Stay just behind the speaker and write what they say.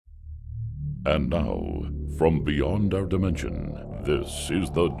And now, from beyond our dimension, this is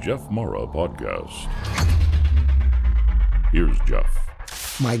the JeffMara podcast. Here's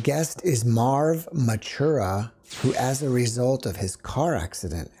Jeff. My guest is Marv Machura, who, as a result of his car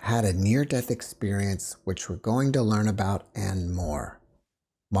accident, had a near-death experience, which we're going to learn about and more.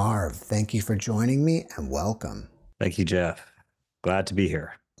 Marv, thank you for joining me and welcome. Thank you, Jeff. Glad to be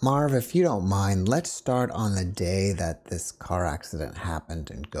here. Marv, if you don't mind, let's start on the day that this car accident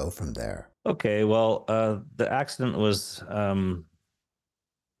happened and go from there. Okay, well, the accident was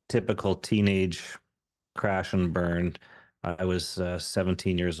typical teenage crash and burn. I was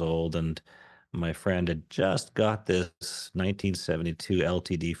 17 years old, and my friend had just got this 1972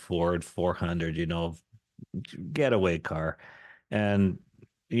 LTD Ford 400, getaway car. And,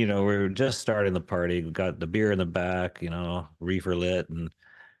 we were just starting the party. We got the beer in the back, reefer lit, and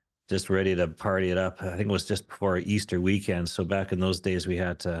just ready to party it up. I think it was just before Easter weekend. So back in those days, we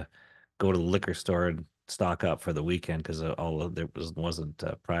had to go to the liquor store and stock up for the weekend because wasn't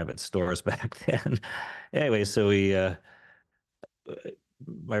private stores back then. Anyway, so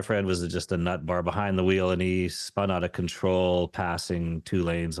my friend was just a nut bar behind the wheel, and he spun out of control, passing two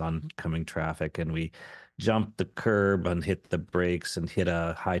lanes on coming traffic, and we jumped the curb and hit the brakes and hit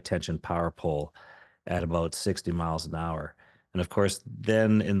a high tension power pole at about 60 miles an hour. And of course,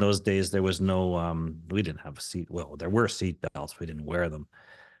 then in those days, there was no, we didn't have a seat. Well, there were seat belts. We didn't wear them.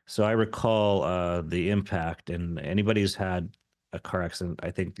 So I recall the impact, and anybody who's had a car accident, I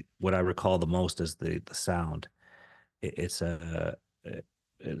think what I recall the most is the sound. It's a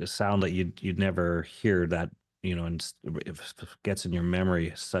sound that you'd never hear that, and if it gets in your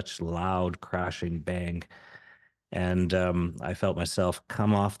memory, such loud crashing bang. And I felt myself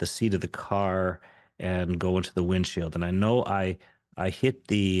come off the seat of the car and go into the windshield. And I know I hit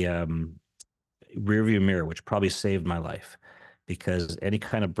the rearview mirror, which probably saved my life, because any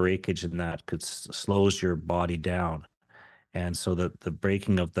kind of breakage in that could slows your body down. And so the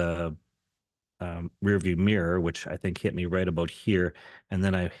breaking of the rearview mirror, which I think hit me right about here, and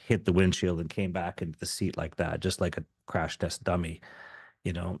then I hit the windshield and came back into the seat like that, just like a crash test dummy.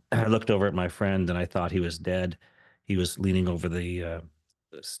 I looked over at my friend and I thought he was dead. He was leaning over the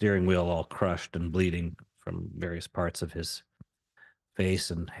steering wheel, all crushed and bleeding from various parts of his face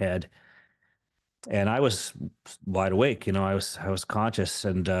and head. And I was wide awake. I was conscious,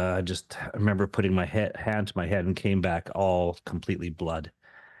 and I remember putting my hand to my head and came back all completely blood.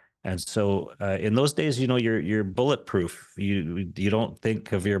 And so in those days, you're bulletproof. You don't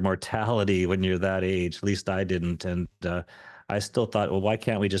think of your mortality when you're that age. At least I didn't. And I still thought, well, why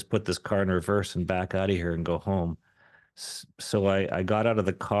can't we just put this car in reverse and back out of here and go home? So I got out of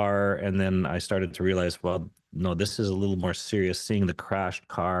the car, and then I started to realize, well, no, this is a little more serious. Seeing the crashed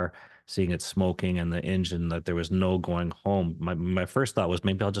car, seeing it smoking, and the engine, that there was no going home. My first thought was,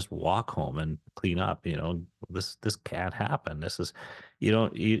 maybe I'll just walk home and clean up. This can't happen. This is, you're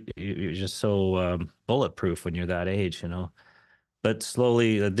just so bulletproof when you're that age. But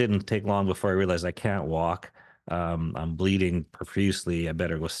slowly, it didn't take long before I realized I can't walk. I'm bleeding profusely. I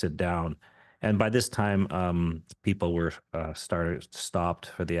better go sit down. And by this time, people were stopped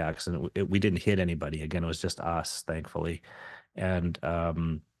for the accident. We didn't hit anybody. Again, it was just us, thankfully. And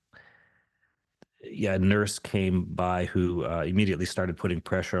yeah, a nurse came by who immediately started putting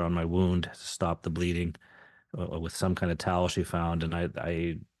pressure on my wound to stop the bleeding with some kind of towel she found. And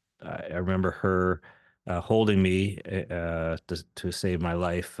I remember her holding me to save my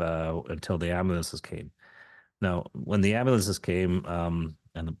life until the ambulances came. Now, when the ambulances came,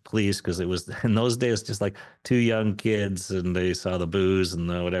 and the police, because it was in those days just like two young kids, and they saw the booze and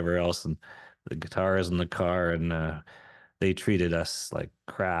the whatever else and the guitars in the car, and they treated us like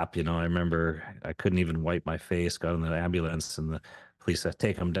crap. I remember I couldn't even wipe my face, got in the ambulance, and the police said,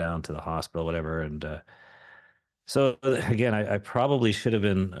 take him down to the hospital, whatever. And so again, I probably should have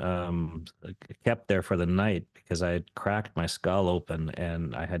been kept there for the night, because I had cracked my skull open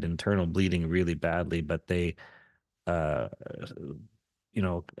and I had internal bleeding really badly, but they uh,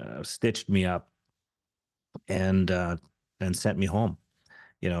 stitched me up and sent me home.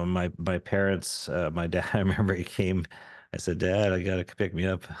 My parents, my dad, I remember he came. I said, Dad, I gotta pick me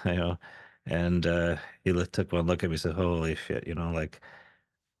up, and he took one look at me and said, holy shit, like,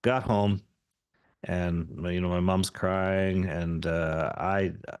 got home, and my mom's crying, and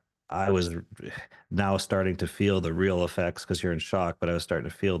I was now starting to feel the real effects, because you're in shock, but I was starting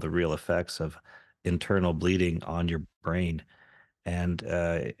to feel the real effects of internal bleeding on your brain, and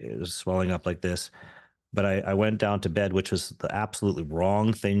it was swelling up like this. But I went down to bed, which was the absolutely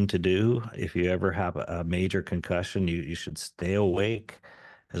wrong thing to do. If you ever have a major concussion, you should stay awake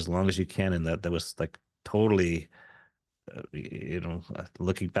as long as you can. And that was like totally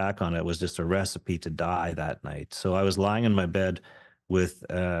looking back on it, was just a recipe to die that night. So I was lying in my bed with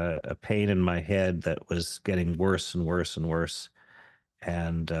a pain in my head that was getting worse and worse and worse.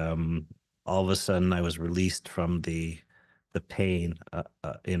 And all of a sudden, I was released from the pain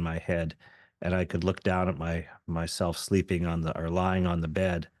in my head, and I could look down at myself sleeping on the or lying on the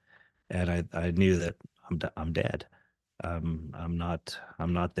bed, and I knew that I'm dead. I'm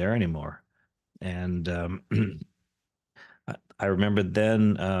not there anymore. And I remember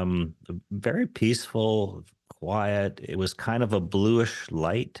then, very peaceful, quiet. It was kind of a bluish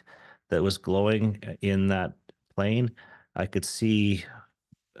light that was glowing in that plane. I could see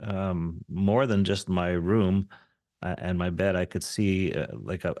more than just my room and my bed. I could see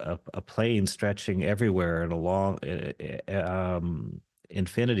like a plane stretching everywhere and along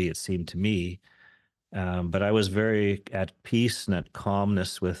infinity, it seemed to me. But I was very at peace and at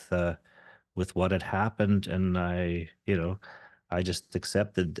calmness with what had happened, and I just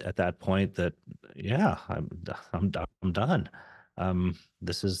accepted at that point that, yeah, I'm done.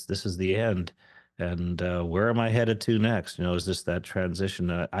 This is the end, and where am I headed to next? Is this that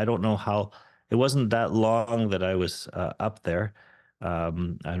transition? I don't know how. It wasn't that long that I was up there. I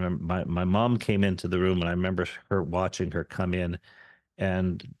remember my mom came into the room, and I remember her watching her come in,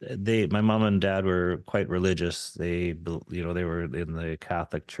 and my mom and dad were quite religious. They were in the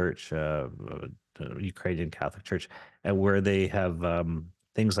Catholic Church, Ukrainian Catholic Church, and where they have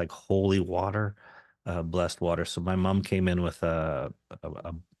things like holy water, blessed water. So my mom came in with a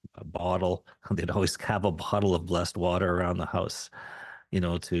bottle. They'd always have a bottle of blessed water around the house,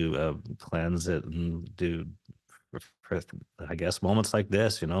 to cleanse it and do for, I guess, moments like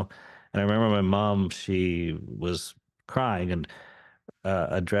this. And I remember my mom, she was crying and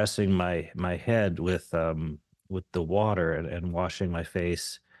addressing my head with the water and washing my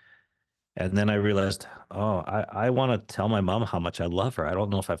face. And then I realized, oh, I want to tell my mom how much I love her. I don't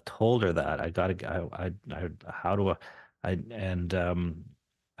know if I've told her that. I gotta, how do and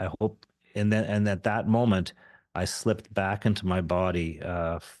I hope, and at that moment, I slipped back into my body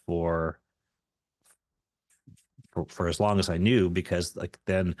for as long as I knew, because like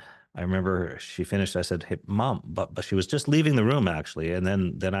then I remember she finished. I said, "Hey, mom," but she was just leaving the room actually, and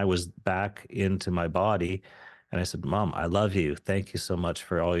then I was back into my body, and I said, "Mom, I love you. Thank you so much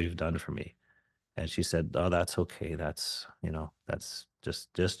for all you've done for me." And she said, "Oh, that's okay. That's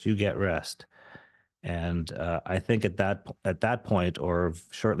just you get rest." And I think at that point, or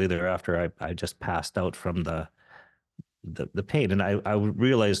shortly thereafter, I just passed out from the pain, and I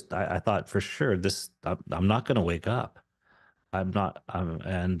realized, I thought for sure, I'm not going to wake up. I'm not,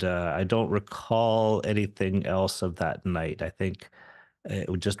 and I don't recall anything else of that night. I think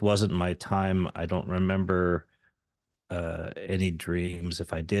it just wasn't my time. I don't remember any dreams.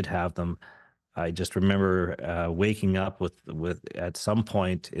 If I did have them, I just remember waking up with at some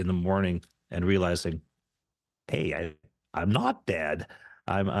point in the morning and realizing, hey, I'm not dead.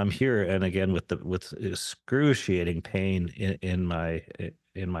 I'm here, and again with excruciating pain in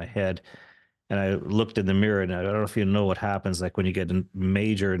my head. And I looked in the mirror, and I don't know if you know what happens. Like when you get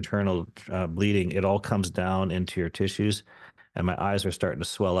major internal bleeding, it all comes down into your tissues, and my eyes are starting to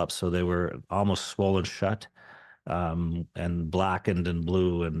swell up, so they were almost swollen shut, and blackened and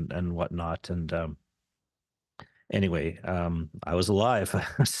blue and whatnot. And anyway, I was alive,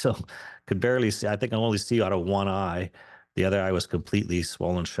 so could barely see. I think I only see out of one eye. The other eye was completely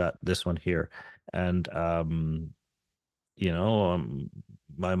swollen shut. This one here, and you know,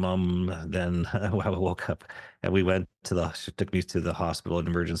 my mom then I woke up, and she took me to the hospital in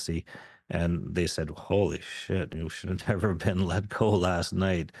emergency, and they said, "Holy shit, you should have never been let go last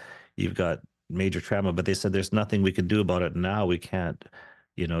night. You've got major trauma." But they said, "There's nothing we can do about it now. We can't,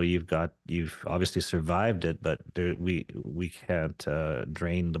 you've obviously survived it, but we can't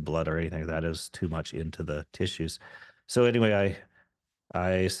drain the blood or anything. That is too much into the tissues." So anyway,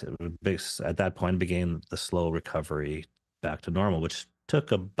 at that point began the slow recovery back to normal, which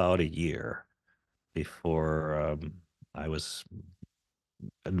took about a year before I was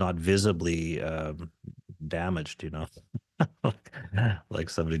not visibly damaged, like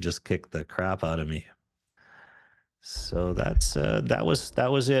somebody just kicked the crap out of me. So that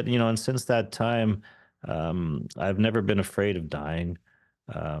was it, and since that time, I've never been afraid of dying.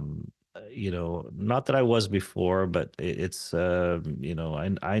 Not that I was before, but I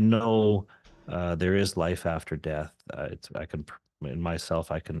know there is life after death. I can in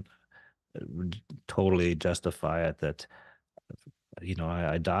myself, I can totally justify it, that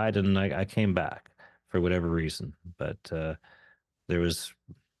I died and I came back for whatever reason, but there was,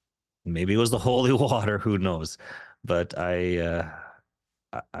 maybe it was the holy water, who knows, but I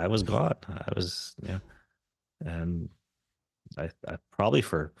was gone. I was, yeah. And I probably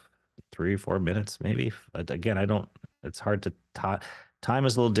for 3 or 4 minutes, maybe. But again, I don't. It's hard to time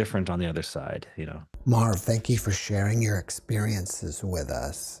is a little different on the other side, you know. Marv, thank you for sharing your experiences with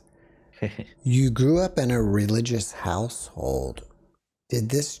us. You grew up in a religious household. Did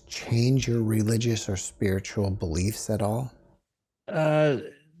this change your religious or spiritual beliefs at all? uh,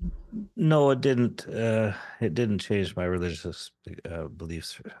 no, it didn't. It didn't change my religious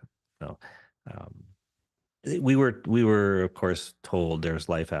beliefs. No. Um, we were of course told there's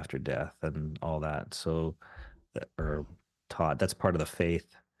life after death and all that, so or taught that's part of the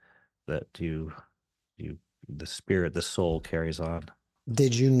faith that you the spirit, the soul carries on.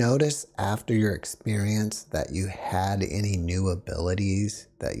 Did you notice after your experience that you had any new abilities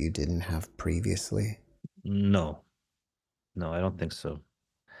that you didn't have previously? No, no, I don't think so.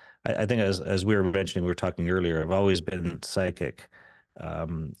 I think as we were mentioning, we were talking earlier, I've always been psychic.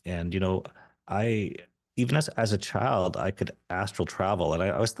 And I even as a child, I could astral travel, and I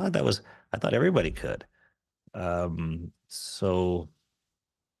always thought I thought everybody could. So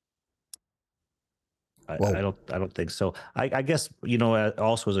Well, I don't think so. I guess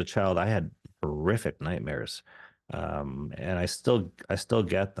also as a child I had horrific nightmares, and I still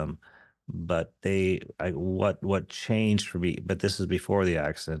get them, but what changed for me. But this is before the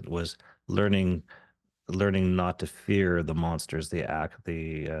accident was learning learning not to fear the monsters, the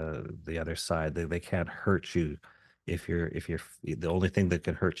other side. They can't hurt you if you're the only thing that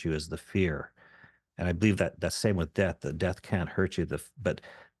can hurt you is the fear. And I believe that that's same with death. The death can't hurt you, but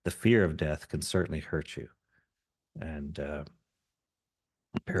the fear of death can certainly hurt you and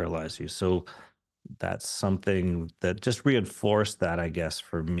paralyze you. So that's something that just reinforced that, I guess,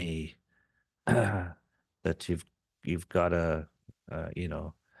 for me, that you've got to, you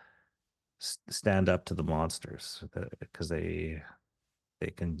know, stand up to the monsters because they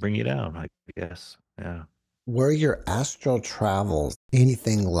can bring you down, I guess. Yeah. were your astral travels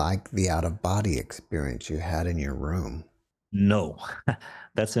anything like the out of body experience you had in your room? No,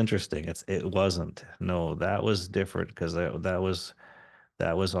 that's interesting. It wasn't. No, that was different because that was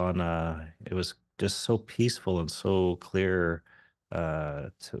on it was just so peaceful and so clear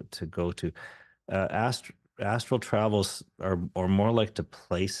to go to. Astral travels are more like to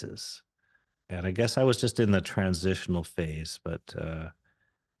places. And I guess I was just in the transitional phase, but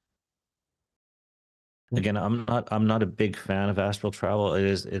again, I'm not a big fan of astral travel.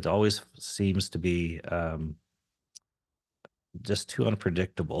 It always seems to be just too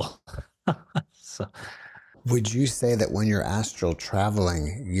unpredictable. So Would you say that when you're astral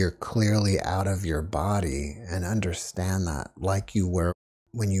traveling, you're clearly out of your body and understand that like you were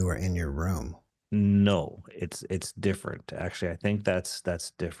when you were in your room? no, it's different. Actually, I think that's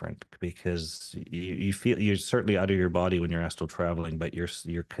different because you feel you're certainly out of your body when you're astral traveling, but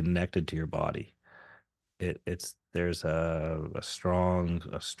you're connected to your body. It's there's a strong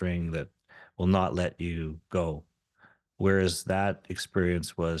a string that will not let you go. Whereas that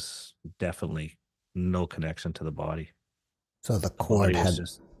experience was definitely no connection to the body. So the The cord body was had,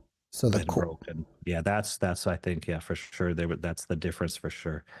 just so the been cord, broken. Yeah, that's I think, yeah, for sure. That's the difference for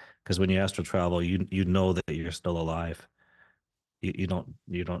sure. Because when you astral travel, you know that you're still alive. You don't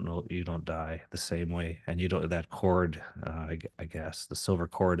know you don't die the same way, and you don't that cord. I guess the silver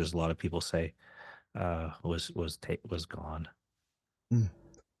cord, as a lot of people say, was gone. mm.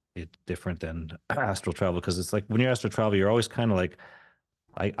 It's different than astral travel because it's like when you're astral travel, you're always kind of like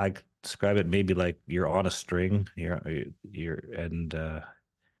I describe it maybe like you're on a string. You're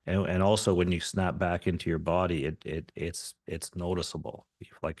and also when you snap back into your body, it's noticeable.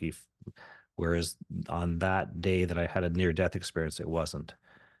 Like if whereas on that day that I had a near death experience, it wasn't.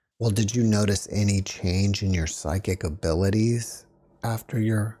 Well, did you notice any change in your psychic abilities after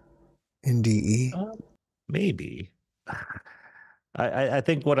your NDE? Maybe. I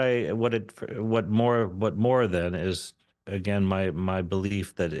think what more than is again my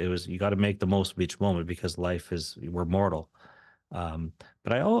belief that it was you got to make the most of each moment because life is we're mortal.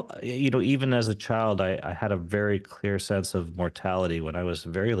 But even as a child, I had a very clear sense of mortality when I was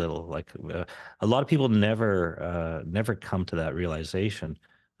very little. Like a lot of people never come to that realization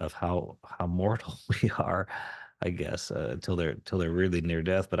of how mortal we are, I guess, until they're really near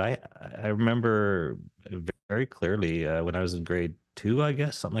death. But I remember very clearly when I was in grade two, I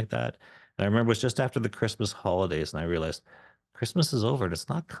guess, something like that. And I remember it was just after the Christmas holidays, and I realized Christmas is over and it's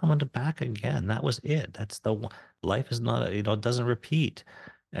not coming back again. That was it. That's the life is not, it doesn't repeat.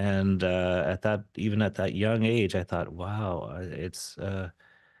 And even at that young age, I thought, wow, it's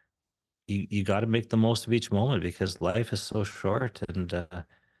you got to make the most of each moment because life is so short and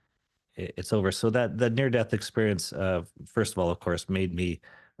it's over. So that the near death experience, first of all, of course, made me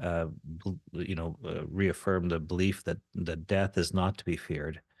reaffirm the belief that death is not to be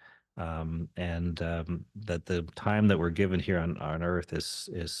feared, and that the time that we're given here on Earth is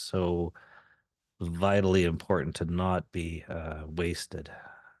so vitally important to not be wasted.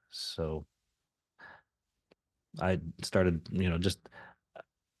 So I started, just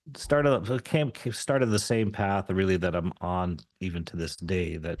started the same path really that I'm on even to this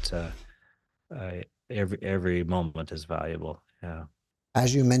day. That every moment is valuable. Yeah.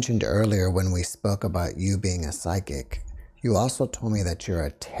 As you mentioned earlier when we spoke about you being a psychic, you also told me that you're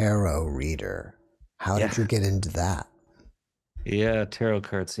a tarot reader. How Yeah. did you get into that? Yeah, tarot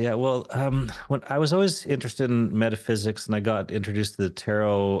cards. Yeah, well, when I was always interested in metaphysics, and I got introduced to the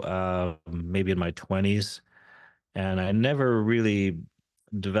tarot maybe in my 20s, and I never really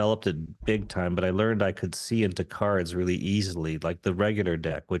developed it big time, but I learned I could see into cards really easily, like the regular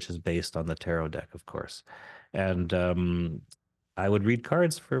deck, which is based on the tarot deck, of course. And I would read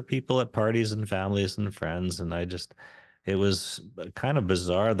cards for people at parties and families and friends, and it was kind of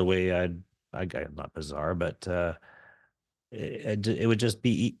bizarre the way not bizarre, but it would just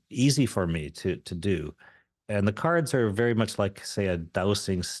be easy for me to do. And the cards are very much like, say, a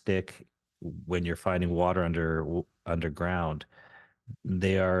dowsing stick when you're finding water underground.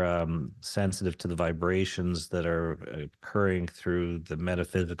 They are sensitive to the vibrations that are occurring through the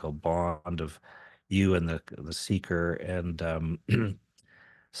metaphysical bond of you and the seeker, and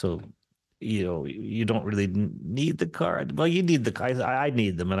so you don't really need the card. Well, you need I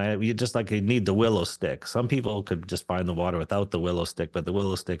need them, and you just like you need the willow stick. Some people could just find the water without the willow stick, but the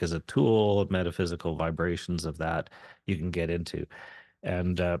willow stick is a tool. Metaphysical vibrations of that you can get into.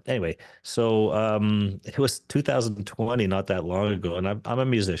 And anyway, so it was 2020, not that long ago, and I'm a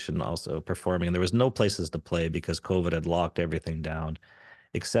musician also performing, and there was no places to play because COVID had locked everything down,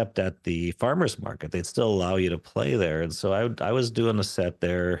 except at the farmers market. They'd still allow you to play there, and so I was doing a set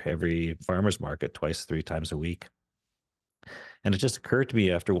there every farmers market, twice, 3 times a week. And it just occurred to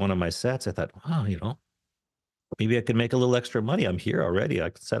me after one of my sets, I thought, wow, maybe I could make a little extra money. I'm here already. I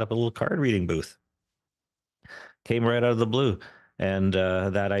could set up a little card reading booth. Came right out of the blue. And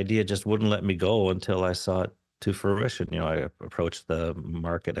that idea just wouldn't let me go until I saw it to fruition. I approached the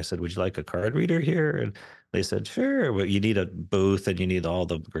market. I said, would you like a card reader here? And they said, sure, but you need a booth and you need all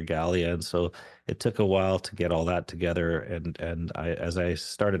the regalia. And so it took a while to get all that together. And as I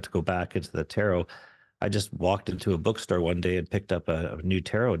started to go back into the tarot, I just walked into a bookstore one day and picked up a new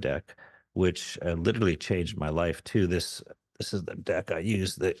tarot deck, which literally changed my life too. This is the deck I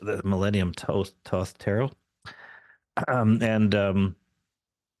use, the Millennium Toth Tarot. And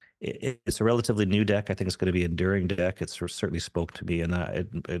it's a relatively new deck. I think it's going to be an enduring deck. It certainly spoke to me, and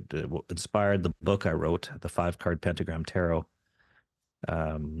it inspired the book I wrote, the 5-card Pentagram Tarot,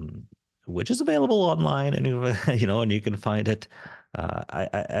 which is available online, and and you can find it.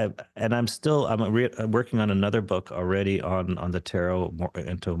 And I'm working on another book already on the tarot,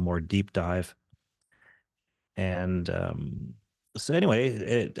 into a more deep dive. And so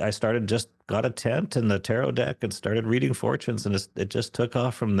anyway, I just got a tent and the tarot deck and started reading fortunes, and it just took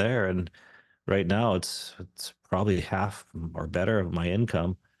off from there. And right now it's probably half or better of my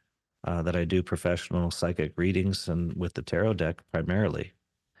income that I do professional psychic readings and with the tarot deck primarily.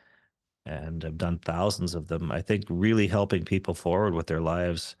 And I've done thousands of them. I think really helping people forward with their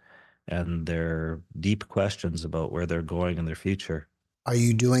lives and their deep questions about where they're going in their future. Are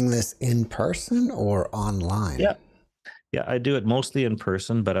you doing this in person or online? Yeah. Yeah, I do it mostly in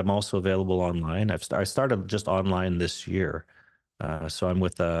person, but I'm also available online. I started just online this year. So I'm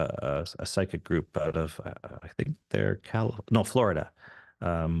with a psychic group out of, I think they're Florida.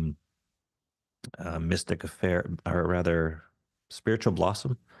 Um, Mystic Affair, or rather, Spiritual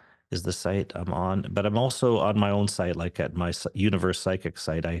Blossom is the site I'm on. But I'm also on my own site, like at my Universe Psychic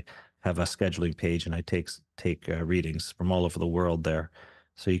site. I have a scheduling page, and I take readings from all over the world there.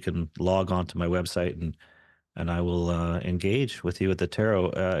 So you can log on to my website, and I will engage with you at the tarot.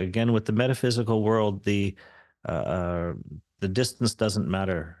 Again, with the metaphysical world, the distance doesn't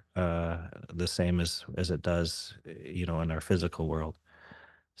matter the same as it does, in our physical world.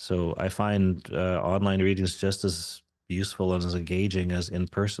 So I find online readings just as useful and as engaging as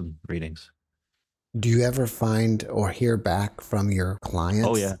in-person readings. Do you ever find or hear back from your Oh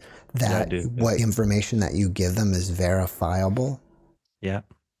clients yeah, yeah, I that do. what information that you give them is verifiable? Yeah,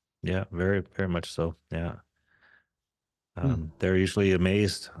 yeah, very, very much so. Yeah. Hmm. They're usually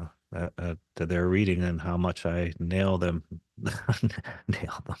amazed at their reading and how much I nail them,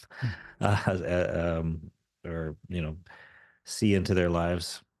 nail them, or see into their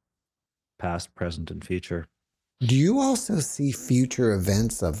lives, past, present, and future. Do you also see future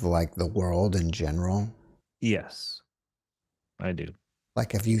events of like the world in general? Yes, I do.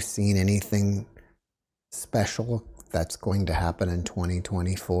 Like, have you seen anything special that's going to happen in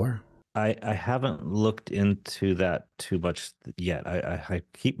 2024? I haven't looked into that too much yet. I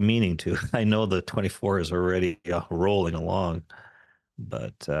keep meaning to. I know the 24 is already rolling along,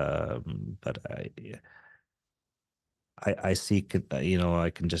 but I see,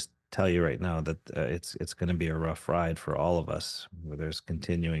 I can just tell you right now that it's going to be a rough ride for all of us, where there's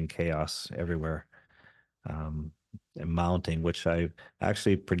continuing chaos everywhere, um, and mounting, which I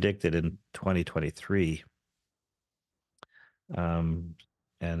actually predicted in 2023, um,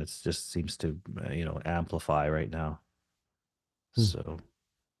 and it just seems to amplify right now. Hmm. So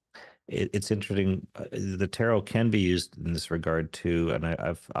it's interesting. The tarot can be used in this regard too, and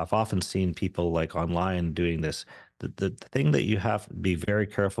I've often seen people like online doing this. The thing that you have to be very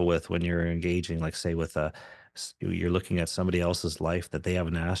careful with when you're engaging, like say with you're looking at somebody else's life that they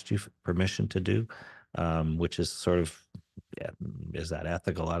haven't asked you permission to do, which is sort of, yeah, is that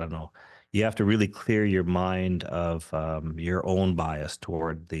ethical? I don't know. You have to really clear your mind of your own bias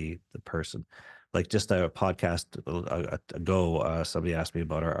toward the person. Like just a podcast ago, somebody asked me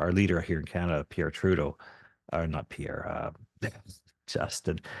about our leader here in Canada, Pierre Trudeau, or not Pierre,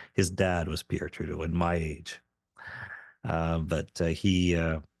 Justin. His dad was Pierre Trudeau in my age, but he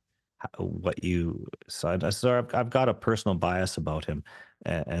what you saw. So I've got a personal bias about him,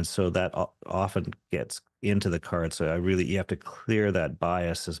 and so that often gets into the card. So you have to clear that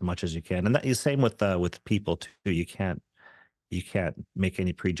bias as much as you can, and that is same with people too. You can't make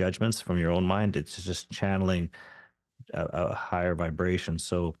any prejudgments from your own mind. It's just channeling a higher vibration.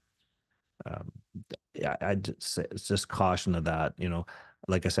 So yeah, it's just caution of that.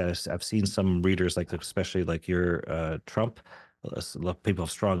 Like I said, I've seen some readers, like especially like your Trump. A lot of people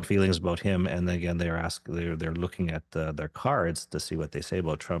have strong feelings about him, and then again, they're looking at their cards to see what they say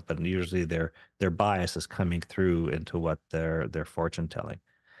about Trump, and usually their bias is coming through into what their fortune telling.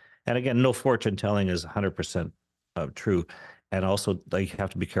 And again, no fortune telling is 100% true. And also, like, you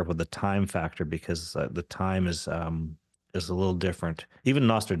have to be careful with the time factor, because the time is a little different. Even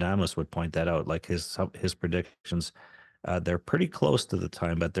Nostradamus would point that out. Like his predictions, they're pretty close to the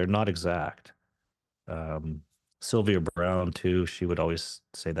time, but they're not exact. Um, Sylvia Brown too. She would always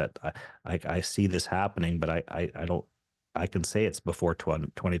say that I see this happening, but I don't. I can say it's before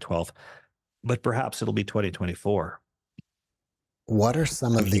 2012, but perhaps it'll be 2024. What are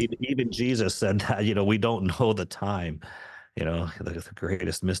some I of mean, the even Jesus said that, we don't know the time, the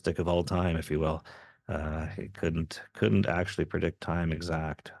greatest mystic of all time, if you will. He couldn't actually predict time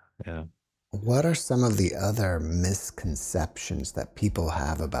exact. Yeah. what are some of the other misconceptions that people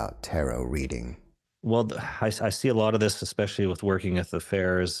have about tarot reading? Well, I see a lot of this, especially with working at the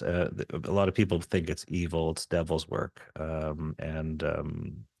fairs. A lot of people think it's evil, it's devil's work, and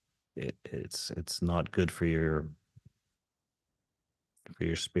it's not good for your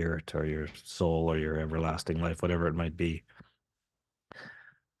spirit or your soul or your everlasting life, whatever it might be.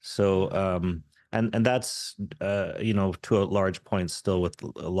 So, and that's to a large point still with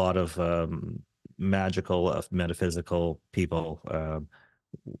a lot of magical, metaphysical people.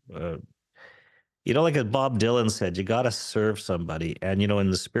 Uh, like as Bob Dylan said, you got to serve somebody, and in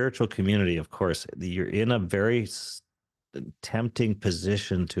the spiritual community, of course, you're in a very tempting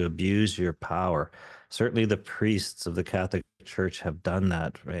position to abuse your power. Certainly, the priests of the Catholic Church have done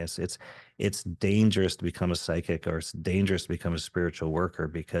that. Right? It's dangerous to become a psychic, or it's dangerous to become a spiritual worker,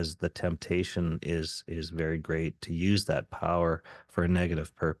 because the temptation is very great to use that power for a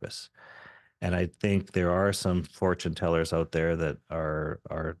negative purpose. And I think there are some fortune tellers out there that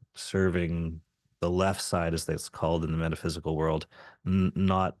are serving the left side, as it's called in the metaphysical world,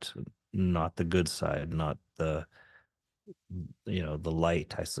 not the good side, not the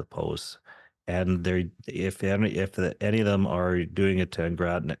light, I suppose. And they're if any of them are doing it to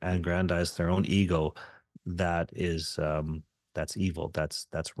aggrandize their own ego, that's evil. That's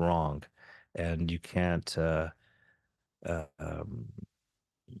wrong, and uh, um,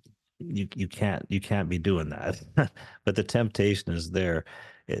 you can't be doing that. But the temptation is there.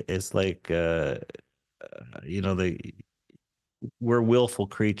 It's like the we're willful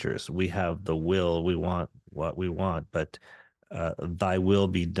creatures. We have the will. We want what we want, but thy will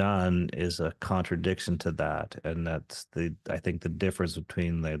be done is a contradiction to that. And that's I think the difference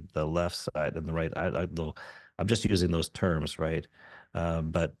between the left side and the right. I'm just using those terms, right?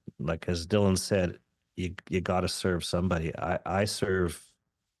 But like as Dylan said, you got to serve somebody. I serve,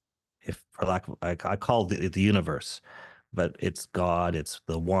 if for lack of, I call the universe, but it's God, it's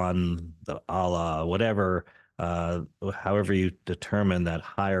the one, the Allah, whatever, however you determine that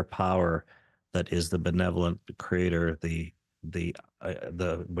higher power that is the benevolent creator, the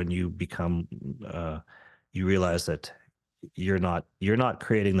when you become, you realize that you're not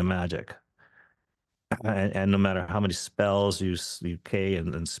creating the magic. And no matter how many spells you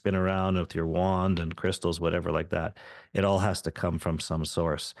and spin around with your wand and crystals, whatever like that, it all has to come from some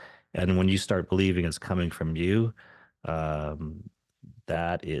source. And when you start believing it's coming from you, um,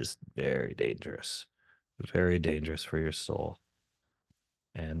 that is very dangerous for your soul.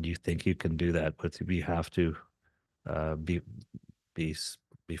 And you think you can do that, but you have to uh, be be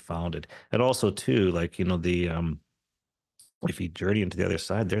be founded. And also too, like the if you journey into the other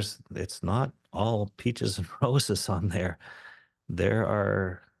side, it's not all peaches and roses on there. There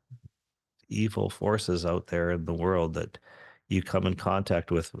are evil forces out there in the world that you come in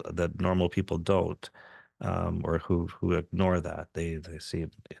contact with that normal people don't, or who ignore that. They see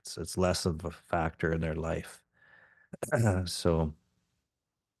it's less of a factor in their life. So,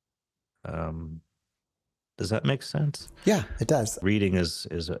 um, does that make sense? Yeah, it does. Reading is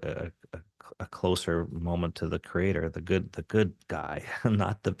a closer moment to the creator, the good guy,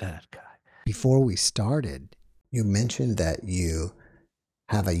 not the bad guy. Before we started, you mentioned that you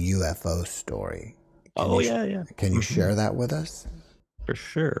have a UFO story. Oh yeah, yeah. Can you Mhm. share that with us? For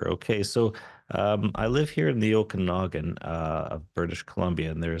sure. Okay, so I live here in the Okanagan of British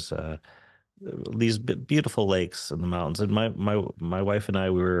Columbia, and there's these beautiful lakes in the mountains. And my wife and I,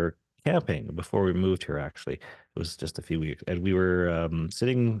 we were camping before we moved here. Actually, it was just a few weeks, and we were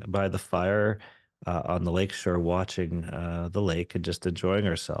sitting by the fire on the lake shore, watching the lake and just enjoying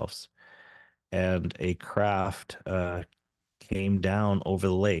ourselves. And a craft came down over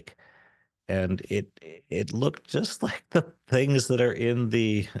the lake, and it looked just like the things that are in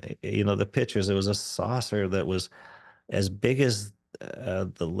the the pictures. It was a saucer that was as big as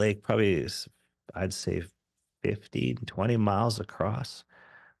the lake, probably I'd say 15, 20 miles across,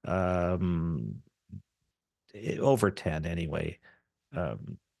 um over 10 anyway,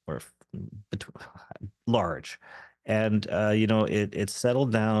 or large. And it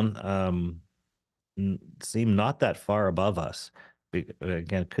settled down, seemed not that far above us.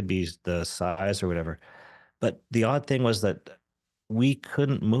 Again, could be the size or whatever. But the odd thing was that we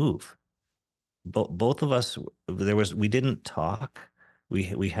couldn't move. Both of us, we didn't talk.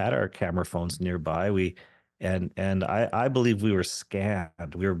 We had our camera phones nearby. And I believe we were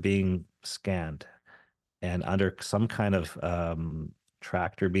scanned. We were being scanned and under some kind of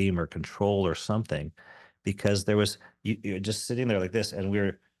tractor beam or control or something, because there was you're just sitting there like this, and we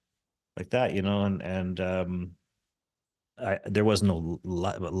were like that, and there was no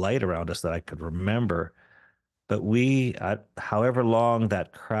light around us that I could remember. But however long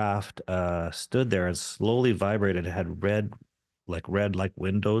that craft stood there and slowly vibrated, it had red like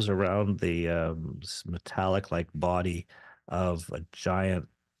windows around the metallic like body of a giant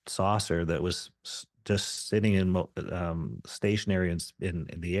saucer that was just sitting in stationary in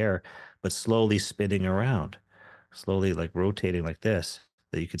the air, but slowly spinning around, slowly like rotating like this,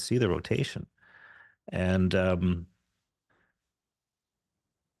 that you could see the rotation. And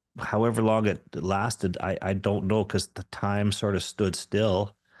however long it lasted, I don't know, because the time sort of stood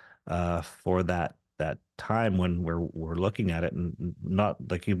still for that time when we're looking at it, and not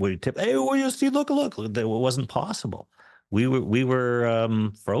like you would tip. Hey, what you see? Look! It wasn't possible. We were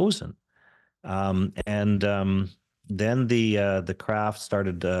frozen, and then the craft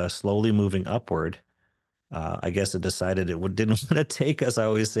started slowly moving upward. I guess it decided didn't want to take us. I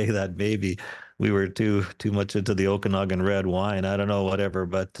always say that maybe we were too much into the Okanagan red wine. I don't know, whatever,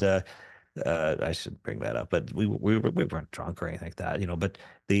 but I should bring that up. But we weren't drunk or anything like that, But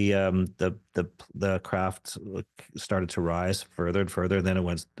the craft started to rise further and further. And then it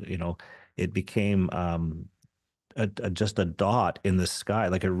went, it became just a dot in the sky.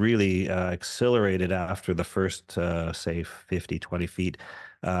 Like, it really accelerated after the first say 50, 20 feet,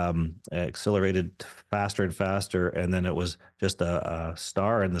 accelerated faster and faster, and then it was just a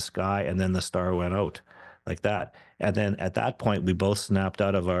star in the sky, and then the star went out like that. And then at that point we both snapped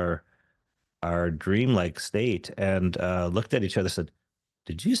out of our dreamlike state and looked at each other, said,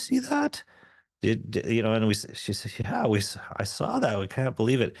 "Did you see that?" And she said, "Yeah, I saw that. We can't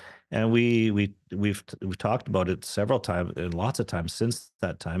believe it." And we've talked about it several times and lots of times since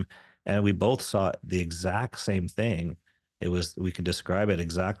that time, and we both saw the exact same thing. We could describe it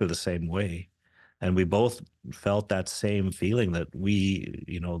exactly the same way, and we both felt that same feeling, that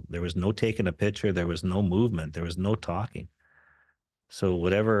there was no taking a picture, there was no movement, there was no talking. So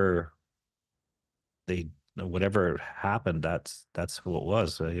they whatever happened, that's who it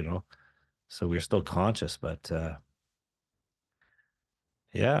was, so we're still conscious, but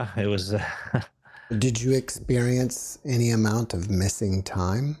yeah, it was. Did you experience any amount of missing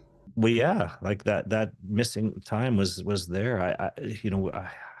time? Well, yeah, like that missing time was there. I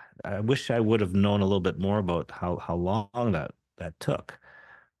I wish I would have known a little bit more about how long that took.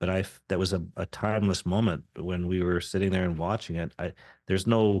 But that was a timeless moment when we were sitting there and watching it. There's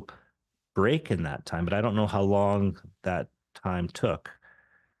no break in that time, but I don't know how long that time took.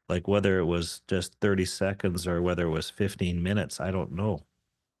 Like whether it was just 30 seconds or whether it was 15 minutes, I don't know.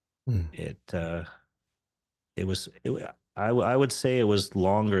 Hmm. It was I would say it was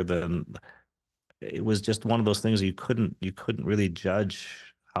longer than, it was just one of those things you couldn't really judge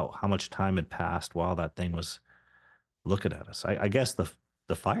how much time had passed while that thing was looking at us. I guess the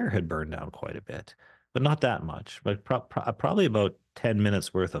fire had burned down quite a bit, but not that much. But probably about 10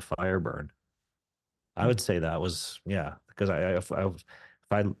 minutes worth of fire burn. I would say that was, yeah, because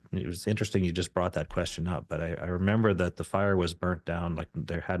it was interesting you just brought that question up, but I remember that the fire was burnt down, like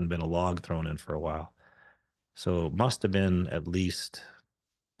there hadn't been a log thrown in for a while. So it must have been at least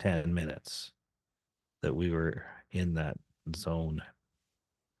 10 minutes that we were in that zone.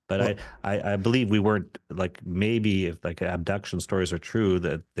 But Well, I believe we weren't, like, maybe if like abduction stories are true,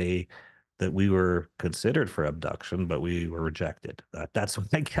 that we were considered for abduction, but we were rejected. That's what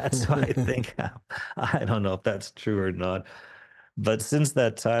I think. I don't know if that's true or not. But since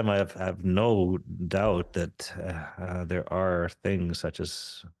that time, I've no doubt that there are things such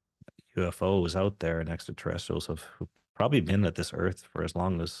as UFOs out there and extraterrestrials who've probably been at this Earth for as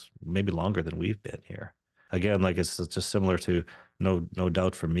long as, maybe longer than we've been here. Again, like it's just similar to, no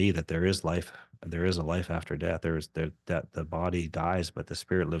doubt for me that there is life. There is a life after death. That the body dies, but the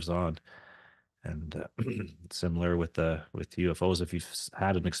spirit lives on. And similar with UFOs, if you've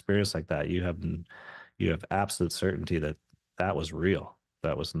had an experience like that, you have absolute certainty that that was real.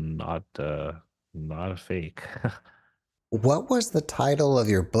 That was not a fake. what was the title of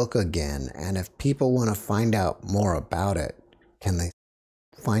your book again? And if people want to find out more about it, can they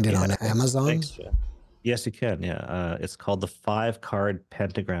find it Yeah, on Amazon? thanks, Jeff. Yes, you can. Yeah, it's called the Five Card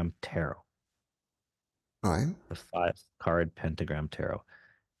Pentagram Tarot. All right. The Five Card Pentagram Tarot,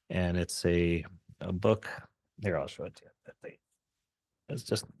 and it's a book. Here, I'll show it to you. It's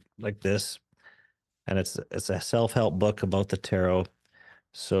just like this, and it's a self help book about the tarot.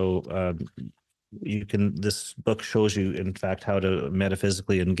 So you can. This book shows you, in fact, how to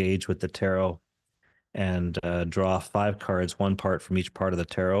metaphysically engage with the tarot and draw five cards, one part from each part of the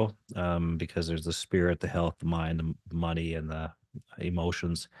tarot, because there's the spirit, the health, the mind, the money, and the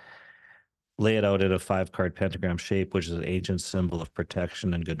emotions. Lay it out in a five-card pentagram shape, which is an ancient symbol of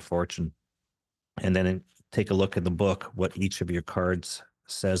protection and good fortune. And then take a look at the book, what each of your cards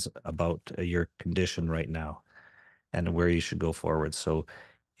says about your condition right now and where you should go forward. So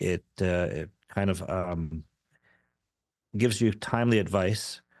it kind of gives you timely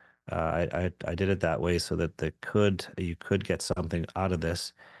advice. I did it that way so that you could get something out of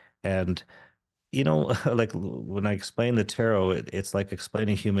this. And like when I explain the tarot, it's like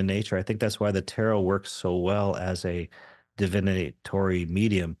explaining human nature. I think that's why the tarot works so well as a divinatory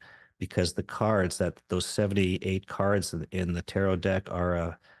medium, because the cards, that those 78 cards in the tarot deck,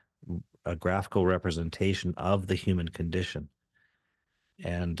 are a graphical representation of the human condition.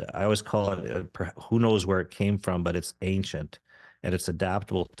 And I always call it, who knows where it came from, but it's ancient and it's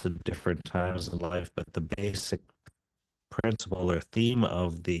adaptable to different times in life. But the basic principle or theme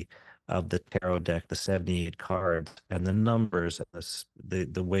of the tarot deck, the 78 cards and the numbers, and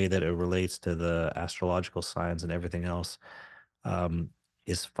the way that it relates to the astrological signs and everything else,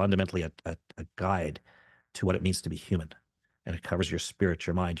 is fundamentally a guide to what it means to be human. And it covers your spirit,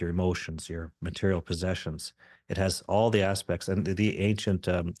 your mind, your emotions, your material possessions. It has all the aspects. And the ancient,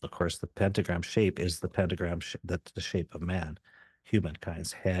 of course, the pentagram shape is the pentagram, that's the shape of man,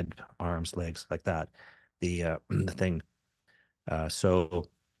 humankind's head, arms, legs, like that. The thing. So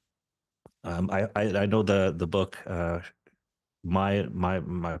I know the book.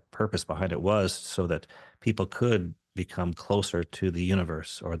 My purpose behind it was so that people could become closer to the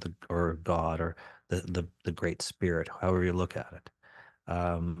universe, or God, or the great spirit, however you look at it,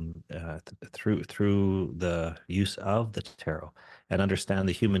 through the use of the tarot, and understand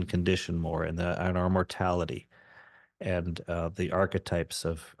the human condition more, and our mortality, and the archetypes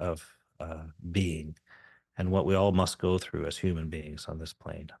of being, and what we all must go through as human beings on this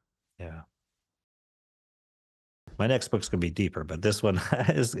plane. Yeah. My next book's going to be deeper, but this one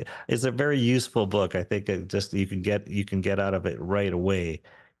is a very useful book. I think it just you can get out of it right away.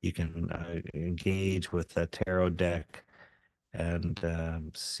 You can engage with the tarot deck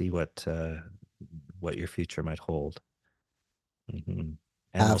and see what your future might hold, and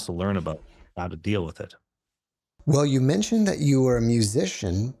Have, also learn about how to deal with it. well, you mentioned that you were a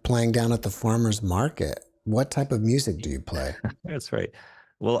musician playing down at the farmer's market. What type of music do you play? That's right.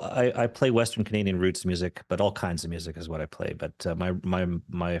 Well, I play Western Canadian roots music, but all kinds of music is what I play. But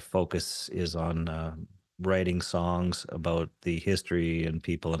my focus is on writing songs about the history and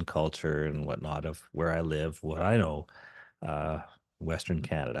people and culture and whatnot of where I live, what I know, uh, Western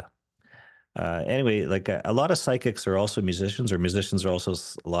Canada. Anyway, like a lot of psychics are also musicians, or musicians are also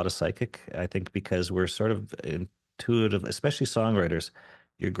a lot of psychic. I think because we're sort of intuitive, especially songwriters.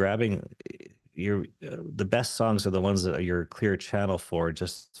 You're grabbing your the best songs are the ones that are your clear channel for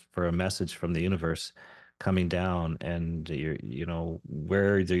just for a message from the universe coming down, and you know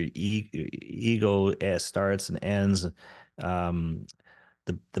where the ego starts and ends. Um,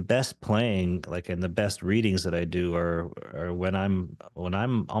 the best playing, like, and the best readings that I do are when I'm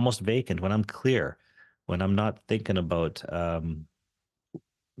almost vacant, when I'm clear, when I'm not thinking about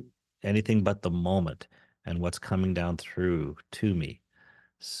anything but the moment and what's coming down through to me.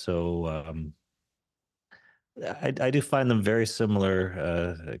 So I do find them very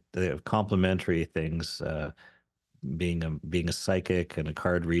similar. They have complementary things, being a psychic and a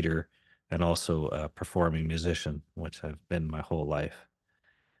card reader, and also a performing musician, which I've been my whole life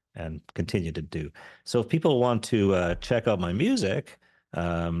and continue to do. So if people want to check out my music,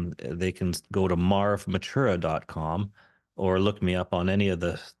 they can go to marvmachura.com or look me up on any of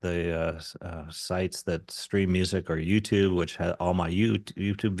the sites that stream music, or YouTube, which all my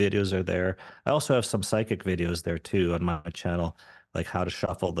YouTube videos are there. I also have some psychic videos there too on my channel, like how to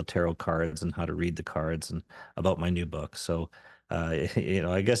shuffle the tarot cards and how to read the cards and about my new book. So you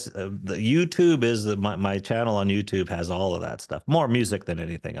know, I guess the YouTube is my channel on YouTube has all of that stuff, more music than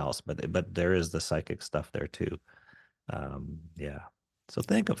anything else, but there is the psychic stuff there too. Yeah. So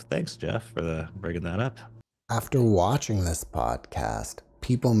thanks, Jeff, for bringing that up. After watching this podcast,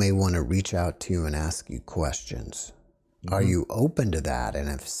 people may want to reach out to you and ask you questions. Are you open to that? And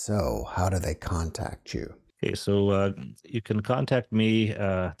if so, how do they contact you? Okay, so you can contact me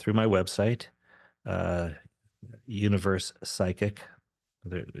through my website, Universe Psychic,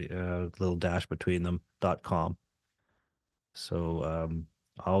 little dash between them.com. So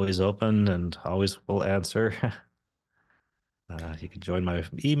always open and always will answer. You can join my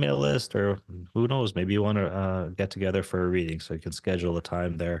email list, or who knows, maybe you want to get together for a reading. So you can schedule a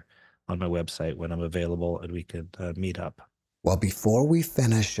time there on my website when I'm available, and we could meet up. Well, before we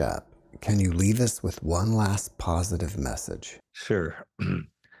finish up, can you leave us with one last positive message? Sure.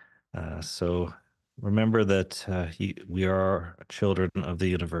 So remember that we are children of the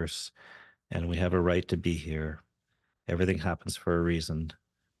universe, and we have a right to be here. Everything happens for a reason,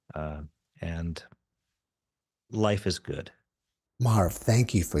 and life is good. Marv,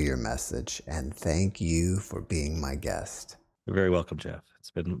 thank you for your message, and thank you for being my guest. You're very welcome, Jeff. It's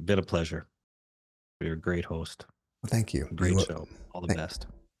been a pleasure. You're a great host. Well, thank you. Great show. All the best.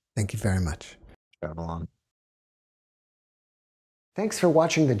 Thank you very much. Travel on. Thanks for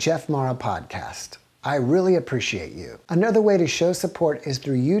watching the JeffMara podcast. I really appreciate you. Another way to show support is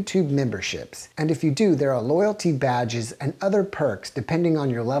through YouTube memberships. And if you do, there are loyalty badges and other perks depending on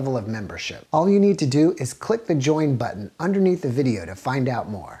your level of membership. All you need to do is click the join button underneath the video to find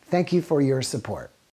out more. Thank you for your support.